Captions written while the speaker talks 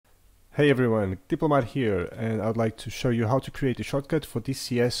Hey everyone, Diplomat here, and I'd like to show you how to create a shortcut for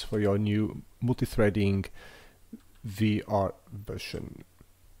DCS for your new multi-threading VR version.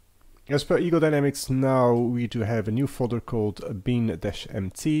 As per Ego Dynamics, now we do have a new folder called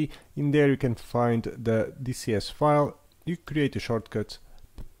bin-mt. In there you can find the DCS file. You create a shortcut,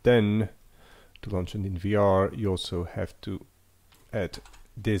 then to launch it in VR you also have to add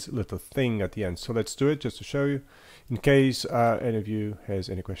this little thing at the end. So let's do it just to show you. In case any of you has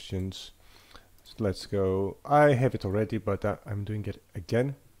any questions, let's go. I have it already, but I'm doing it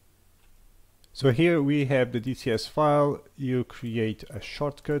again. So here we have the DCS file. You create a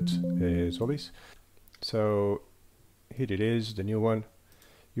shortcut as always. So here it is, the new one.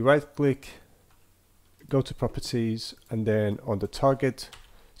 You right click, go to properties, and then on the target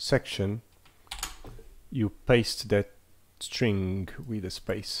section you paste that string with a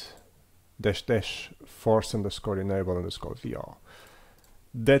space -- force _ enable _ VR.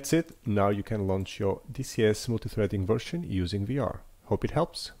 That's it. Now you can launch your DCS multi-threading version using VR. Hope it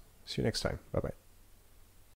helps. See you next time. Bye bye.